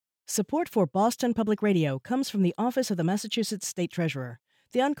Support for Boston Public Radio comes from the Office of the Massachusetts State Treasurer.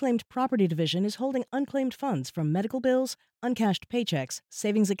 The Unclaimed Property Division is holding unclaimed funds from medical bills, uncashed paychecks,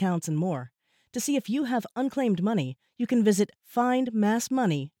 savings accounts, and more. To see if you have unclaimed money, you can visit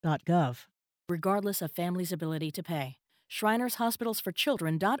findmassmoney.gov. Regardless of family's ability to pay.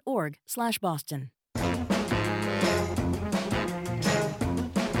 ShrinersHospitalsForChildren.org/Boston.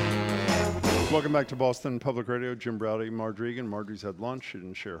 Welcome back to Boston Public Radio. Jim Browdy, Marge Regan. Marjorie's had lunch. She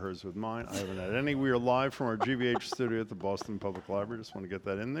didn't share hers with mine. I haven't had any. We are live from our GVH studio at the Boston Public Library. Just want to get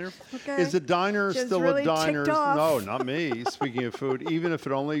that in there. Okay. Is a diner Just still really a diner? ticked off. No, not me. Speaking of food, even if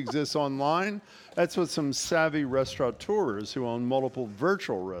it only exists online, that's what some savvy restaurateurs who own multiple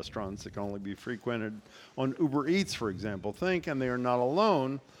virtual restaurants that can only be frequented on Uber Eats, for example, think, and they are not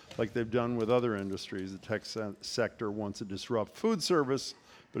alone, like they've done with other industries. The tech sector wants to disrupt food service,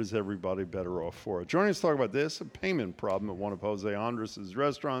 but is everybody better off for it? Joining us to talk about this, a payment problem at one of Jose Andres'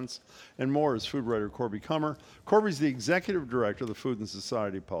 restaurants, and more is food writer Corby Kummer. Corby's the executive director of the Food and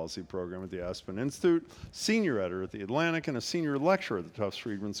Society Policy Program at the Aspen Institute, senior editor at The Atlantic, and a senior lecturer at the Tufts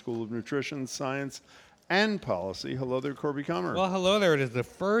Friedman School of Nutrition, Science, and Policy. Hello there, Corby Kummer. Well, hello there. It is the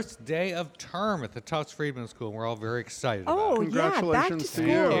first day of term at the Tufts Friedman School, and we're all very excited about it. Oh, Congratulations yeah, to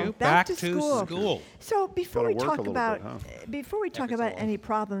you. Thank you. Back to school. So before we Gotta work talk a little about bit, any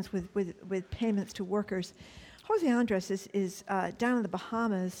problems with payments to workers, Jose Andres is down in the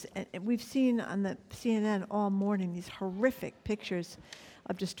Bahamas, and we've seen on the CNN all morning these horrific pictures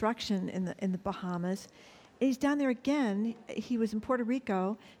of destruction in the Bahamas. He's down there again. He was in Puerto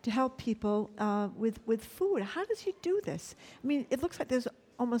Rico to help people with food. How does he do this? I mean, it looks like there's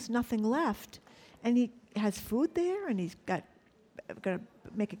almost nothing left, and he has food there, and he's got to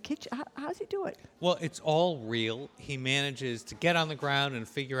make a kitchen. How does he do it? Well, it's all real. He manages to get on the ground and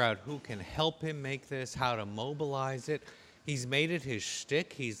figure out who can help him make this, how to mobilize it. He's made it his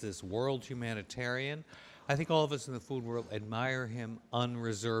shtick. He's this world humanitarian. I think all of us in the food world admire him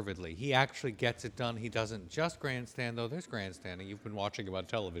unreservedly. He actually gets it done. He doesn't just grandstand, though there's grandstanding. You've been watching him on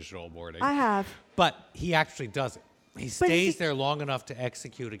television all morning. I have. But he actually does it. He stays there long enough to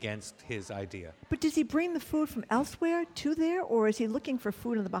execute against his idea. But does he bring the food from elsewhere to there, or is he looking for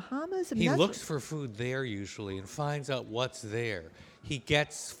food in the Bahamas? I mean, He looks for food there usually and finds out what's there. He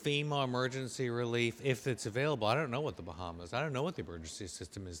gets FEMA emergency relief if it's available. I don't know what the Bahamas, I don't know what the emergency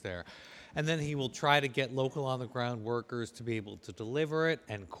system is there. And then he will try to get local on-the-ground workers to be able to deliver it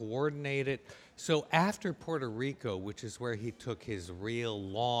and coordinate it. So after Puerto Rico, which is where he took his real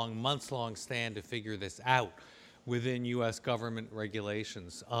long, months-long stand to figure this out within U.S. government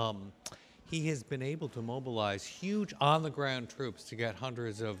regulations, he has been able to mobilize huge on-the-ground troops to get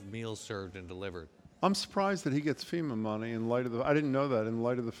hundreds of meals served and delivered. I'm surprised that he gets FEMA money in light of I didn't know that, in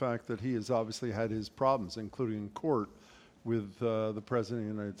light of the fact that he has obviously had his problems, including in court, with the President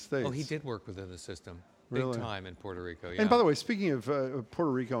of the United States. Oh, he did work within the system. Really? Big time in Puerto Rico, yeah. And by the way, speaking of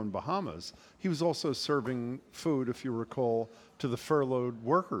Puerto Rico and Bahamas, he was also serving food, if you recall, to the furloughed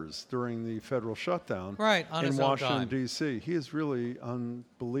workers during the federal shutdown Right, on in his own Washington, dime. D.C. He is really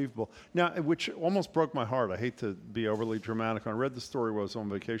unbelievable. Now, which almost broke my heart. I hate to be overly dramatic. I read the story while I was on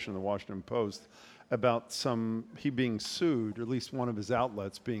vacation in the Washington Post about he being sued, or at least one of his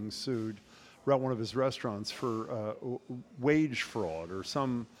outlets being sued, at one of his restaurants for wage fraud or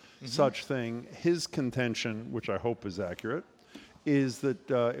some such thing. His contention, which I hope is accurate, is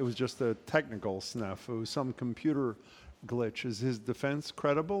that it was just a technical snafu, some computer glitch. Is his defense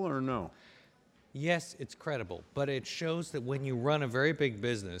credible or no? Yes, it's credible, but it shows that when you run a very big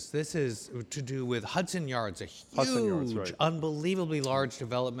business, this is to do with Hudson Yards, a huge, unbelievably large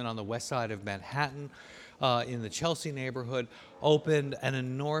development on the west side of Manhattan, in the Chelsea neighborhood, opened an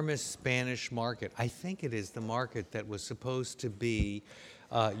enormous Spanish market. I think it is the market that was supposed to be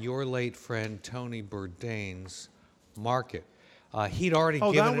your late friend Tony Bourdain's market. He'd already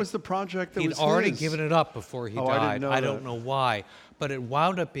given that was the project that was He'd already his. given it up before he died. I didn't know that. Don't know why, but it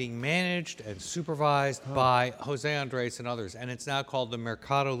wound up being managed and supervised by Jose Andres and others, and it's now called the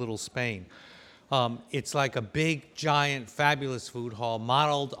Mercado Little Spain. It's like a big, giant, fabulous food hall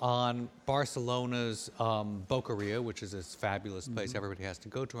modeled on Barcelona's Boqueria, which is this fabulous place everybody has to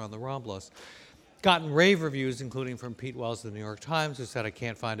go to on the Ramblas. Gotten rave reviews, including from Pete Wells of the New York Times, who said, "I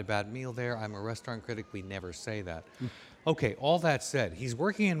can't find a bad meal there. I'm a restaurant critic. We never say that." Okay, all that said, he's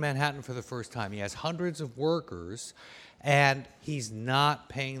working in Manhattan for the first time. He has hundreds of workers, and he's not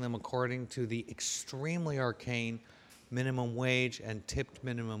paying them according to the extremely arcane minimum wage and tipped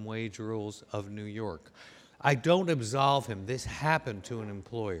minimum wage rules of New York. I don't absolve him. This happened to an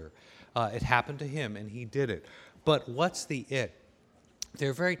employer. It happened to him, and he did it. But what's the it? There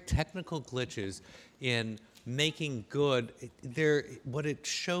are very technical glitches in making good, what it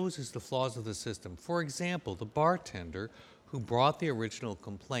shows is the flaws of the system. For example, the bartender who brought the original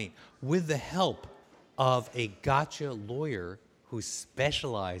complaint, with the help of a gotcha lawyer who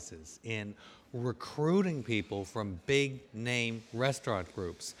specializes in recruiting people from big name restaurant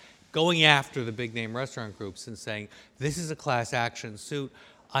groups, going after the big name restaurant groups and saying, this is a class action suit,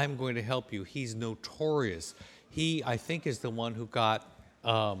 I'm going to help you. He's notorious. He, I think, is the one who got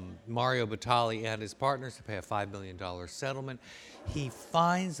Mario Batali and his partners to pay a $5 million settlement. He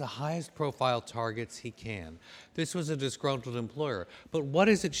finds the highest profile targets he can. This was a disgruntled employer. But what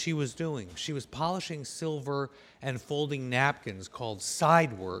is it she was doing? She was polishing silver and folding napkins, called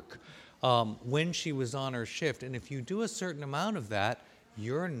side work, when she was on her shift. And if you do a certain amount of that,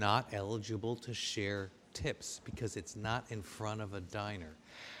 you're not eligible to share tips because it's not in front of a diner.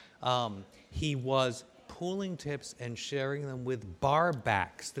 He was pooling tips and sharing them with bar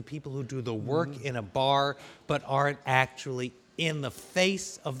backs, the people who do the work in a bar but aren't actually in the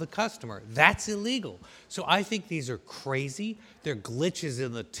face of the customer. That's illegal. So I think these are crazy. They're glitches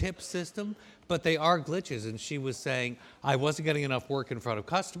in the tip system, but they are glitches. And she was saying, I wasn't getting enough work in front of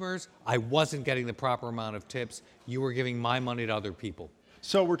customers. I wasn't getting the proper amount of tips. You were giving my money to other people.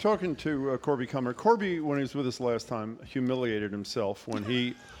 So we're talking to Corby Kummer. Corby, when he was with us last time, humiliated himself when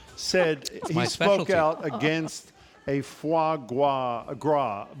he said he spoke out against a foie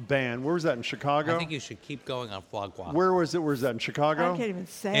gras ban. Where was that, in Chicago? I think you should keep going on foie gras. Where was it? Where was that, in Chicago? I can't even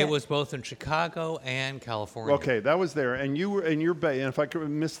say it. It was both in Chicago and California. Okay, that was there. And you were in your bay. And if I could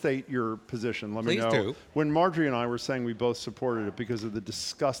misstate your position, let me Please know. do. When Marjorie and I were saying we both supported it because of the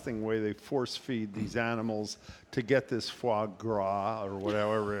disgusting way they force feed these animals to get this foie gras or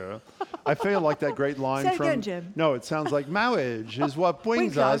whatever. I feel like that great line Say it from. again, Jim. No, it sounds like marriage is what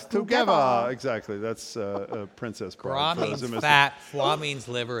brings us together. Exactly. That's Princess Bride. Gras means fat, foie means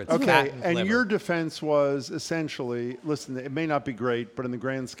liver. It's fat Okay, and liver. your defense was essentially, listen, it may not be great, but in the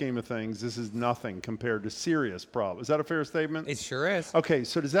grand scheme of things, this is nothing compared to serious problems. Is that a fair statement? It sure is. Okay,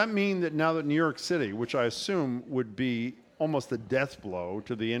 so does that mean that now that New York City, which I assume would be almost a death blow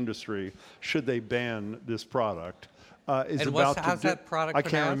to the industry should they ban this product, is And about to how's that product I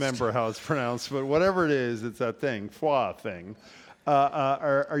can't pronounced? remember how it's pronounced, but whatever it is, it's that thing, foie thing.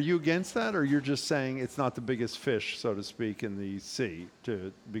 Are you against that, or you're just saying it's not the biggest fish, so to speak, in the sea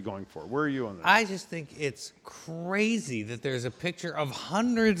to be going for? Where are you on that? I just think it's crazy that there's a picture of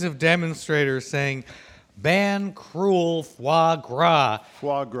hundreds of demonstrators saying, ban cruel foie gras.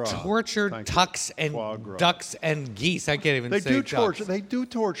 Foie gras. Torture Thank you. ducks and Foie gras. ducks and geese. I can't even They say do ducks. torture. They do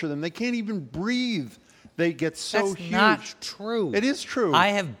torture them. They can't even breathe. They get so That's huge. not true. It is true. I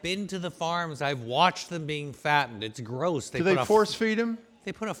have been to the farms. I've watched them being fattened. It's gross. Do they force feed them?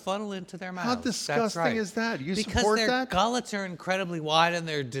 They put a funnel into their mouths. How That's disgusting right. is that? You because support their that? gullets are incredibly wide and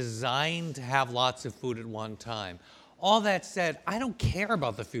they're designed to have lots of food at one time. All that said, I don't care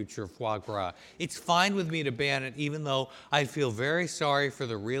about the future of foie gras. It's fine with me to ban it, even though I feel very sorry for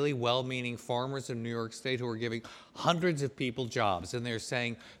the really well-meaning farmers in New York State who are giving hundreds of people jobs. And they're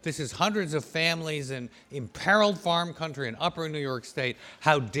saying, this is hundreds of families in imperiled farm country in upper New York State.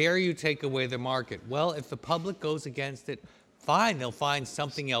 How dare you take away the market? Well, if the public goes against it, fine, they'll find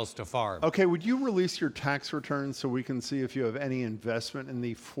something else to farm. Okay, would you release your tax returns so we can see if you have any investment in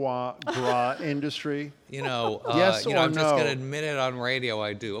the foie gras industry? You know, Yes or I'm just no? going to admit it on radio.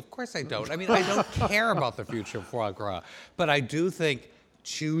 I do. Of course, I don't. I mean, I don't care about the future of foie gras, but I do think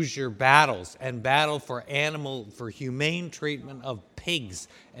choose your battles and battle for humane treatment of pigs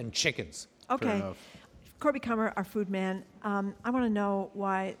and chickens. Okay. enough. Corby Kummer, our food man, I want to know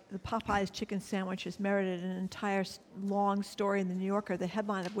why the Popeyes chicken sandwich has merited an entire long story in the New Yorker, the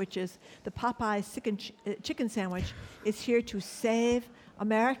headline of which is, the Popeyes chicken sandwich is here to save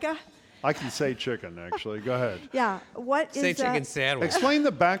America. I can say chicken, actually. Go ahead. Yeah, what is Say chicken sandwich. Explain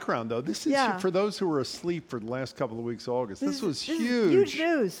the background, though. This is Yeah. for those who were asleep for the last couple of weeks of August. This was This is huge. huge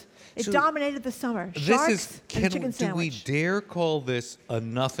news. It So dominated the summer. This Sharks is, and chicken do we sandwich. dare call this a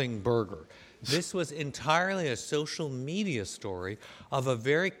nothing burger? This was entirely a social media story of a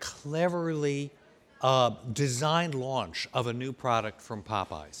very cleverly designed launch of a new product from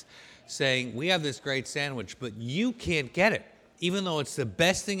Popeyes, saying, we have this great sandwich, but you can't get it. Even though it's the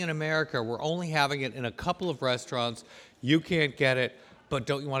best thing in America, we're only having it in a couple of restaurants. You can't get it, but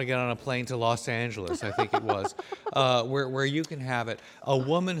don't you want to get on a plane to Los Angeles, I think it was, where you can have it. A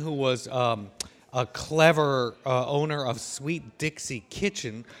woman who was a clever owner of Sweet Dixie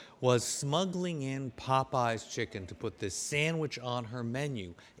Kitchen was smuggling in Popeye's chicken to put this sandwich on her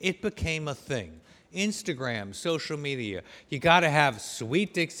menu. It became a thing. Instagram, social media, you got to have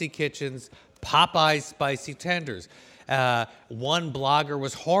Sweet Dixie Kitchen's Popeye's Spicy Tenders. One blogger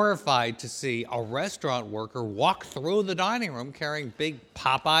was horrified to see a restaurant worker walk through the dining room carrying big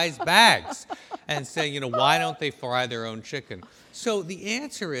Popeyes bags and saying, why don't they fry their own chicken? So the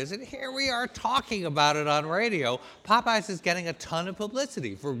answer is, and here we are talking about it on radio, Popeyes is getting a ton of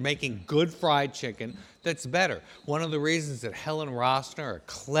publicity for making good fried chicken that's better. One of the reasons that Helen Rosner, a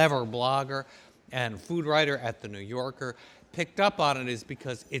clever blogger and food writer at The New Yorker, picked up on it is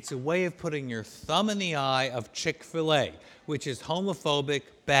because it's a way of putting your thumb in the eye of Chick-fil-A, which is homophobic,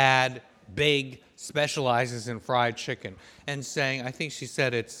 bad, big, specializes in fried chicken, and saying, I think she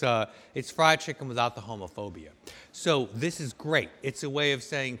said it's fried chicken without the homophobia. So this is great. It's a way of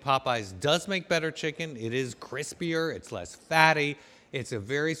saying Popeyes does make better chicken. It is crispier. It's less fatty. It's a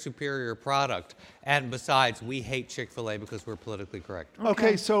very superior product. And besides, we hate Chick-fil-A because we're politically correct.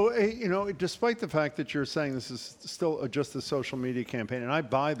 Okay, so, despite the fact that you're saying this is still just a social media campaign, and I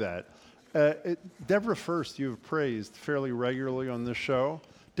buy that, Deborah First, you've praised fairly regularly on this show.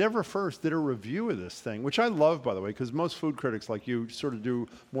 Deborah First did a review of this thing, which I love, by the way, because most food critics like you sort of do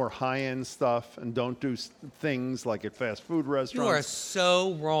more high-end stuff and don't do things like at fast food restaurants. You are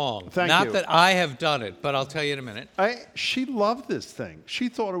so wrong. Thank Not you. that I have done it, but I'll tell you in a minute. She loved this thing. She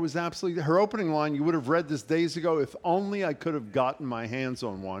thought it was absolutely, her opening line, you would have read this days ago, if only I could have gotten my hands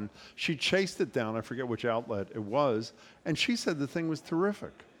on one. She chased it down, I forget which outlet it was, and she said the thing was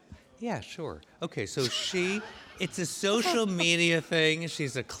terrific. Yeah, sure. Okay, so it's a social media thing.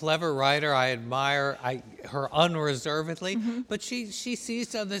 She's a clever writer. I admire her unreservedly. But she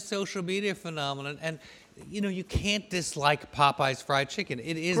sees on the social media phenomenon, and you can't dislike Popeye's fried chicken.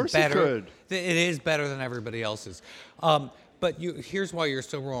 It is better. You could. It is better than everybody else's. But here's why you're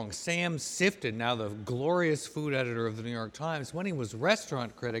so wrong. Sam Sifton, now the glorious food editor of the New York Times, when he was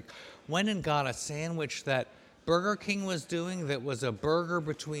restaurant critic, went and got a sandwich that Burger King was doing that was a burger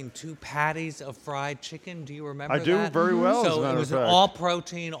between two patties of fried chicken. Do you remember that? I do very well, as a So matter it of was fact. all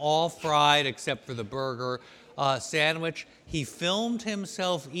protein, all fried except for the burger sandwich. He filmed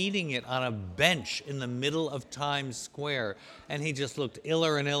himself eating it on a bench in the middle of Times Square, and he just looked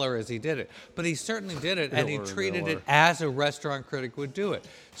iller and iller as he did it. But he certainly did it, and he treated it as a restaurant critic would do it.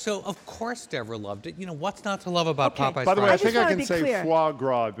 So, of course, Deborah loved it. What's not to love about Popeye's By the way, I I just think I wanna can be say clear. foie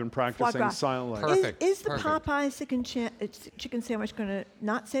gras. I've been practicing gras. silently. Perfect. Is the Perfect. Popeyes chicken sandwich going to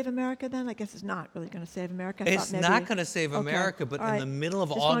not save America then? I guess it's not really going to save America. I It's thought maybe- not going to save Okay. America, but All in right. the middle of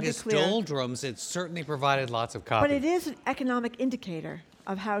Just wanna be August clear. doldrums, it certainly provided lots of copy. But it is an economic indicator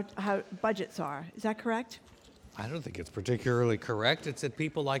of how budgets are. Is that correct? I don't think it's particularly correct. It's that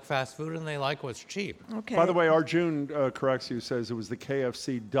people like fast food and they like what's cheap. Okay. By the way, Arjun corrects you, says it was the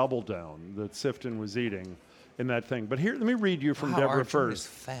KFC Double Down that Sifton was eating in that thing. But here, let me read you from Wow, Deborah Arjun first. is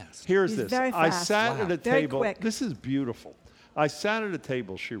fast. Here's He's this. very I fast. sat Wow. at a Very table. quick. This is beautiful. I sat at a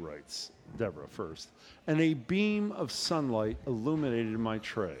table, she writes, Deborah First, and a beam of sunlight illuminated my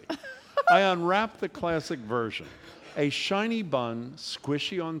tray. I unwrapped the classic version. A shiny bun,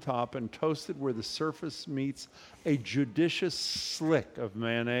 squishy on top and toasted where the surface meets a judicious slick of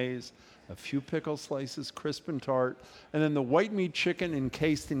mayonnaise, a few pickle slices, crisp and tart, and then the white meat chicken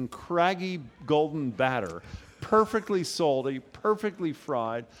encased in craggy golden batter, perfectly salty, perfectly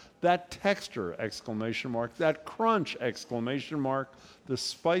fried. That texture, exclamation mark, that crunch, exclamation mark. The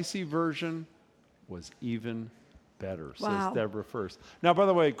spicy version was even better, Wow. says Deborah First. Now, by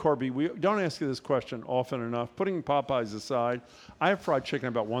the way, Corby, we don't ask you this question often enough. Putting Popeyes aside, I have fried chicken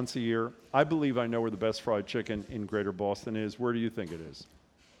about once a year. I believe I know where the best fried chicken in Greater Boston is. Where do you think it is?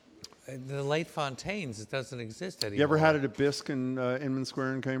 The late Fontaines, it doesn't exist anymore. You ever had it at Bisque in Inman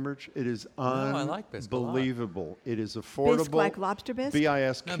Square in Cambridge? It is I like Bisque a lot. unbelievable. It is affordable. Bisque, like lobster bisque?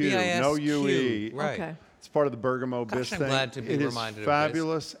 BISQ, No, no BISQ, UE. right. Okay. It's part of the Bergamo Gosh, Bisque I'm thing. glad to be It is reminded of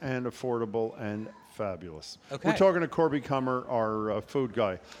fabulous and affordable and fabulous. Okay. We're talking to Corby Kummer, our food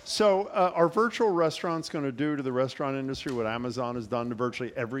guy. So are virtual restaurants going to do to the restaurant industry what Amazon has done to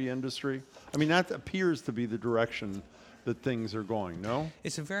virtually every industry? I mean, that appears to be the direction that things are going, no?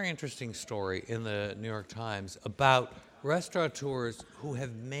 It's a very interesting story in the New York Times about restaurateurs who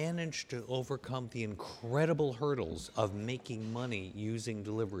have managed to overcome the incredible hurdles of making money using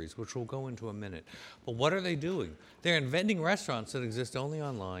deliveries, which we'll go into a minute. But what are they doing? They're inventing restaurants that exist only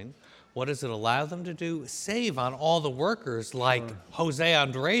online. What does it allow them to do? Save on all the workers like Jose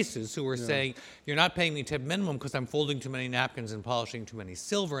Andres, who were saying, you're not paying me tip minimum because I'm folding too many napkins and polishing too many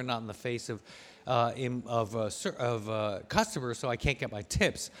silver and not in the face of customers, so I can't get my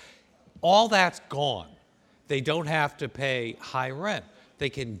tips. All that's gone. They don't have to pay high rent. They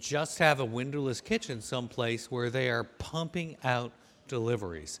can just have a windowless kitchen someplace where they are pumping out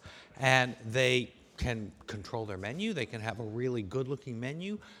deliveries. And they can control their menu. They can have a really good-looking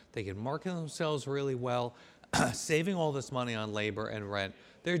menu. They can market themselves really well. saving all this money on labor and rent.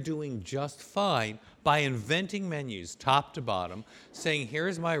 They're doing just fine by inventing menus top to bottom, saying,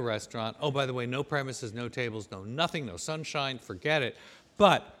 here's my restaurant. Oh, by the way, no premises, no tables, no nothing, no sunshine, forget it.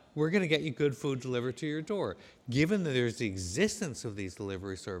 But we're going to get you good food delivered to your door. Given that there's the existence of these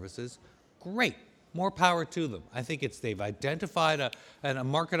delivery services, great. More power to them. I think they've identified a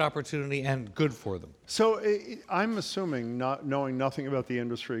market opportunity and good for them. So I'm assuming, not knowing nothing about the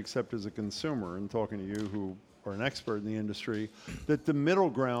industry except as a consumer and talking to you who are an expert in the industry, that the middle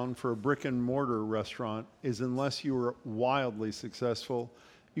ground for a brick and mortar restaurant is, unless you are wildly successful,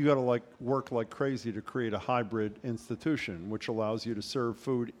 you got to work like crazy to create a hybrid institution, which allows you to serve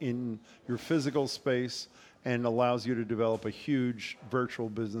food in your physical space and allows you to develop a huge virtual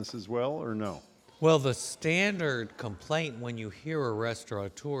business as well, or no? Well, the standard complaint when you hear a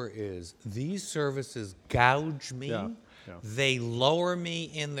restaurateur is, these services gouge me. Yeah. They lower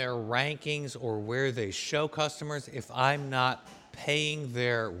me in their rankings or where they show customers if I'm not paying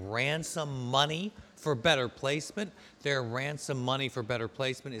their ransom money for better placement. Their ransom money for better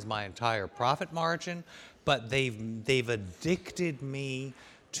placement is my entire profit margin, but they've addicted me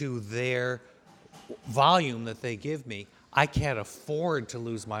to their volume that they give me. I can't afford to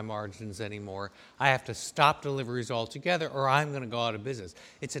lose my margins anymore. I have to stop deliveries altogether or I'm going to go out of business.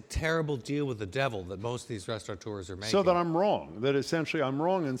 It's a terrible deal with the devil that most of these restaurateurs are making. So that I'm wrong, that essentially I'm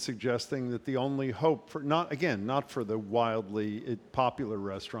wrong in suggesting that the only hope for, not for the wildly popular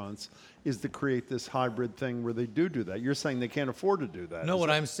restaurants, is to create this hybrid thing where they do that. You're saying they can't afford to do that. No, what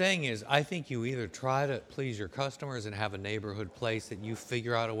I'm saying is I think you either try to please your customers and have a neighborhood place that you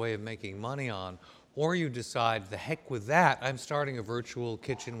figure out a way of making money on, or you decide, the heck with that, I'm starting a virtual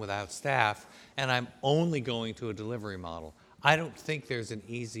kitchen without staff, and I'm only going to a delivery model. I don't think there's an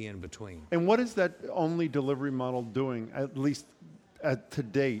easy in between. And what is that only delivery model doing, at least to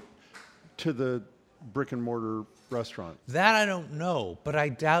date, to the brick and mortar restaurant? That I don't know, but I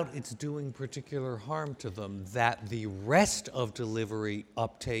doubt it's doing particular harm to them that the rest of delivery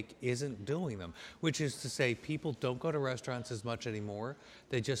uptake isn't doing them, which is to say people don't go to restaurants as much anymore.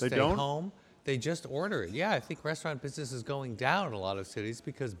 They just stay home. They just order it. Yeah, I think restaurant business is going down in a lot of cities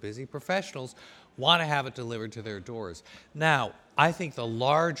because busy professionals want to have it delivered to their doors. Now, I think the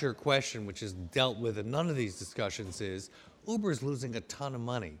larger question, which is dealt with in none of these discussions, is Uber's losing a ton of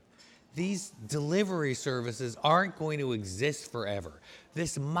money. These delivery services aren't going to exist forever.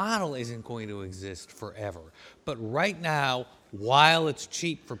 This model isn't going to exist forever. But right now, while it's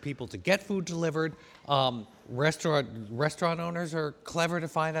cheap for people to get food delivered, restaurant owners are clever to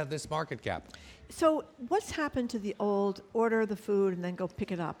find out this market gap. So what's happened to the old order the food and then go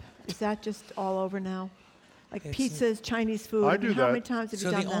pick it up? Is that just all over now? Like pizzas, Chinese food? I do How that. many times have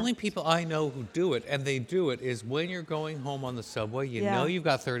you done that? So the only people I know who do it, and they do it, is when you're going home on the subway, you know you've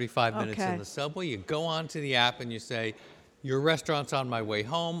got 35 minutes in the subway, you go onto the app and you say, your restaurant's on my way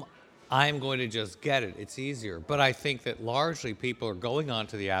home, I'm going to just get it. It's easier. But I think that largely people are going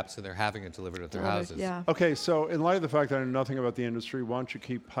onto the apps and they're having it delivered at their houses. Yeah. Okay, so in light of the fact that I know nothing about the industry, why don't you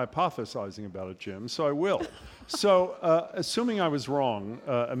keep hypothesizing about it, Jim? So I will. So assuming I was wrong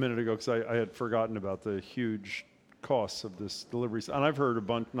a minute ago, because I had forgotten about the huge costs of this delivery, and I've heard a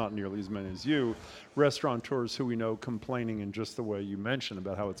bunch, not nearly as many as you, restaurateurs who we know complaining in just the way you mentioned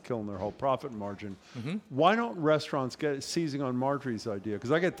about how it's killing their whole profit margin. Mm-hmm. Why don't restaurants get seizing on Marjorie's idea?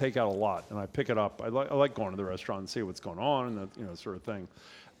 Because I get takeout a lot, and I pick it up. I like going to the restaurant and see what's going on and that sort of thing.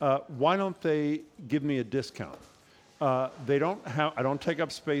 Why don't they give me a discount? I don't take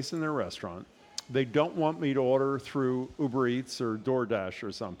up space in their restaurant. They don't want me to order through Uber Eats or DoorDash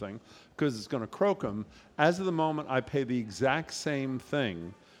or something because it's going to croak them. As of the moment, I pay the exact same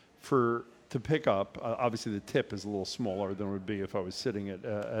thing to pick up. Obviously, the tip is a little smaller than it would be if I was sitting at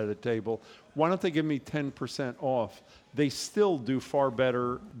a table. Why don't they give me 10% off? They still do far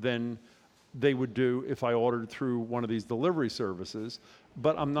better than they would do if I ordered through one of these delivery services,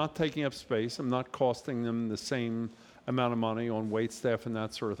 but I'm not taking up space. I'm not costing them the same amount of money on wait staff and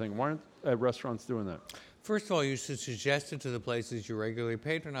that sort of thing. Why aren't restaurants doing that? First of all, you should suggest it to the places you regularly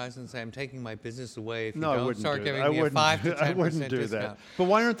patronize and say, I'm taking my business away if you No, I don't wouldn't start do giving that. me a 5 to 10% I wouldn't do discount. that. But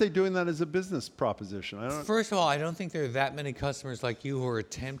why aren't they doing that as a business proposition? First of all, I don't think there are that many customers like you who are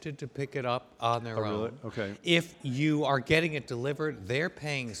tempted to pick it up on their own. Really? Okay. If you are getting it delivered, they're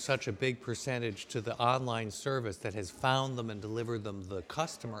paying such a big percentage to the online service that has found them and delivered them the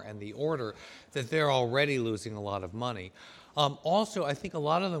customer and the order that they're already losing a lot of money. Also, I think a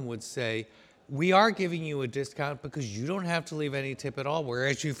lot of them would say, we are giving you a discount because you don't have to leave any tip at all,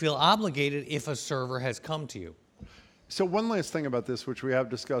 whereas you feel obligated if a server has come to you. So one last thing about this, which we have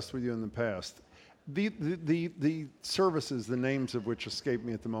discussed with you in the past. The services, the names of which escape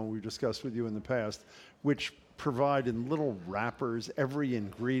me at the moment, we've discussed with you in the past, which provide in little wrappers every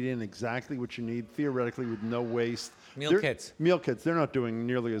ingredient, exactly what you need, theoretically with no waste. Meal kits. Meal kits, they're not doing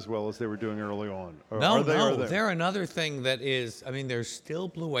nearly as well as they were doing early on. No, Are they? they're another thing that is, I mean, there's still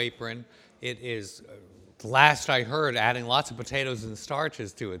Blue Apron. It is, last I heard, adding lots of potatoes and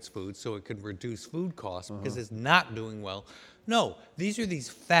starches to its food so it could reduce food costs because it's not doing well. No, these are these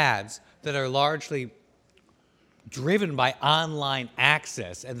fads that are largely driven by online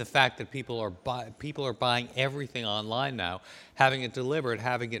access and the fact that people are buying everything online now, having it delivered,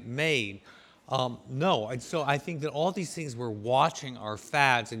 having it made. So I think that all these things we're watching are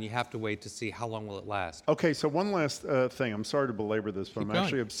fads, and you have to wait to see how long will it last. Okay, so one last thing. I'm sorry to belabor this, but Keep I'm going.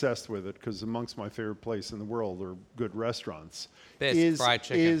 actually obsessed with it because amongst my favorite places in the world are good restaurants. Bisque, fried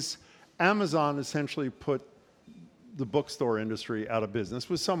chicken. Is Amazon essentially put the bookstore industry out of business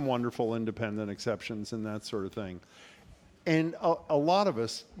with some wonderful independent exceptions and that sort of thing. And a lot of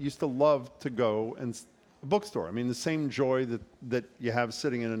us used to love to go and a bookstore. I mean, the same joy that you have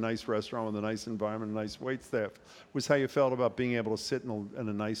sitting in a nice restaurant with a nice environment, a nice wait staff, was how you felt about being able to sit in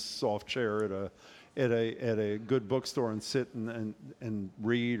a nice soft chair at a good bookstore and sit and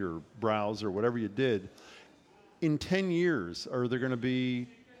read or browse or whatever you did. In 10 years,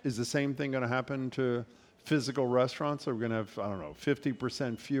 is the same thing going to happen to physical restaurants? Are we going to have,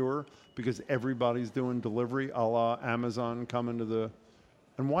 50% fewer because everybody's doing delivery a la Amazon coming to the...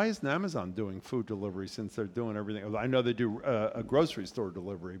 And why isn't Amazon doing food delivery since they're doing everything? I know they do a grocery store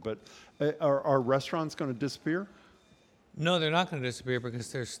delivery, but are restaurants going to disappear? No, they're not going to disappear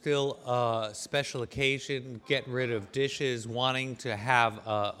because there's still a special occasion, get rid of dishes, wanting to have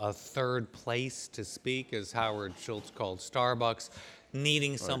a third place to speak, as Howard Schultz called Starbucks,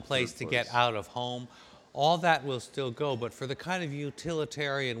 needing some place to get out of home. All that will still go, but for the kind of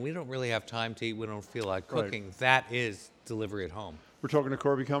utilitarian, we don't really have time to eat, we don't feel like cooking, that is delivery at home. We're talking to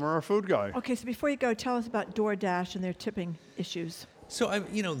Corby Kummer, our food guy. Okay, so before you go, tell us about DoorDash and their tipping issues. So,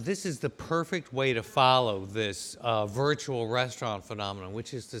 this is the perfect way to follow this virtual restaurant phenomenon,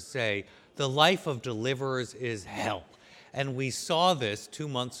 which is to say, the life of deliverers is hell. And we saw this 2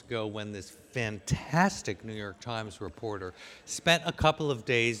 months ago when this fantastic New York Times reporter spent a couple of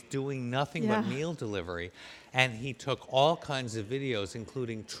days doing nothing but meal delivery. And he took all kinds of videos,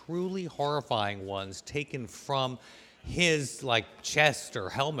 including truly horrifying ones taken from his chest or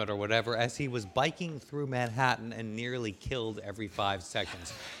helmet or whatever as he was biking through Manhattan and nearly killed every 5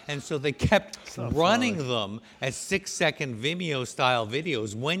 seconds. And so they kept running them as 6-second Vimeo-style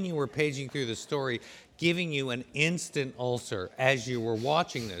videos when you were paging through the story, giving you an instant ulcer as you were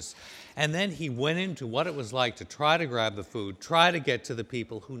watching this. And then he went into what it was like to try to grab the food, try to get to the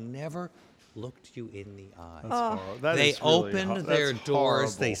people who never looked you in the eye. They opened their doors,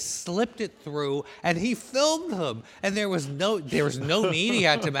 horrible. they slipped it through, and he filmed them. And there was no need he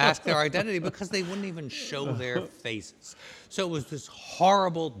had to mask their identity because they wouldn't even show their faces. So it was this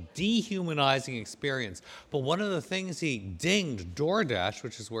horrible, dehumanizing experience. But one of the things he dinged DoorDash,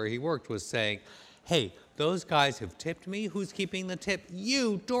 which is where he worked, was saying, hey, those guys have tipped me. Who's keeping the tip?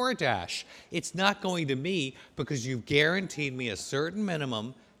 You, DoorDash. It's not going to me because you've guaranteed me a certain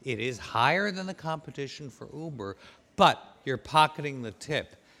minimum. It is higher than the competition for Uber, but you're pocketing the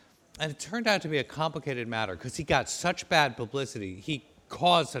tip. And it turned out to be a complicated matter because he got such bad publicity. He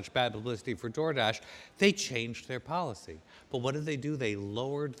caused such bad publicity for DoorDash, they changed their policy. But what did they do? They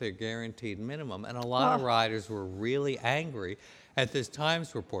lowered their guaranteed minimum, and a lot of riders were really angry at this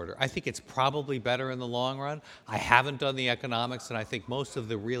Times reporter. I think it's probably better in the long run. I haven't done the economics, and I think most of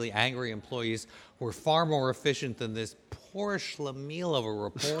the really angry employees were far more efficient than this poor schlemiel of a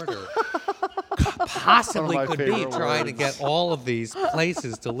reporter possibly could be trying to get all of these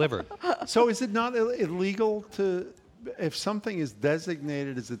places delivered. So is it not illegal to, if something is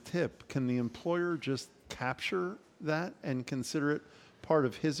designated as a tip, can the employer just capture that and consider it part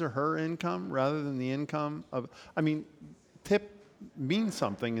of his or her income rather than the income of, tip means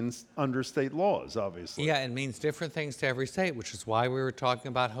something under state laws, obviously. Yeah, it means different things to every state, which is why we were talking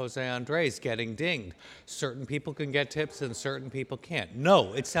about Jose Andres getting dinged. Certain people can get tips and certain people can't.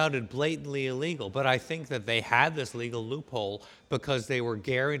 No, it sounded blatantly illegal, but I think that they had this legal loophole because they were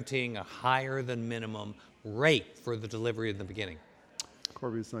guaranteeing a higher than minimum rate for the delivery in the beginning.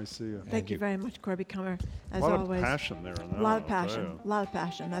 Corby, it's nice to see you. Thank you very much, Corby Kummer, as always. A lot of passion there. A lot of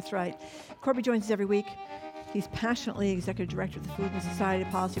passion, that's right. Corby joins us every week. He's passionately executive director of the Food and Society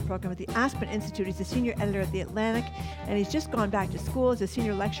Policy Program at the Aspen Institute. He's a senior editor at The Atlantic, and he's just gone back to school as a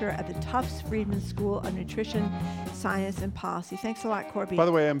senior lecturer at the Tufts Friedman School of Nutrition, Science, and Policy. Thanks a lot, Corby. By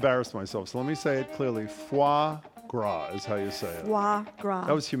the way, I embarrassed myself, so let me say it clearly. Foie gras is how you say it. Foie gras.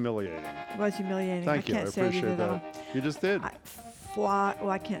 That was humiliating. It was humiliating. Thank you. I can't say it appreciate either, that. You just did.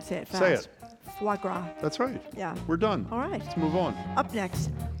 I can't say it fast. Say it. Foie gras. That's right. Yeah. We're done. All right. Let's move on. Up next,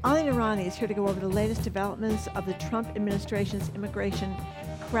 Ali Narani is here to go over the latest developments of the Trump administration's immigration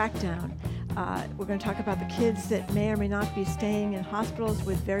crackdown. We're going to talk about the kids that may or may not be staying in hospitals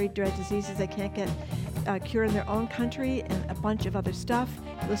with very dread diseases they can't get cured in their own country, and a bunch of other stuff.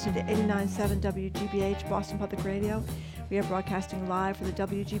 You're listening to 89.7 WGBH, Boston Public Radio. We are broadcasting live from the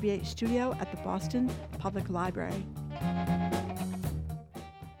WGBH studio at the Boston Public Library.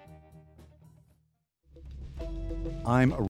 I'm a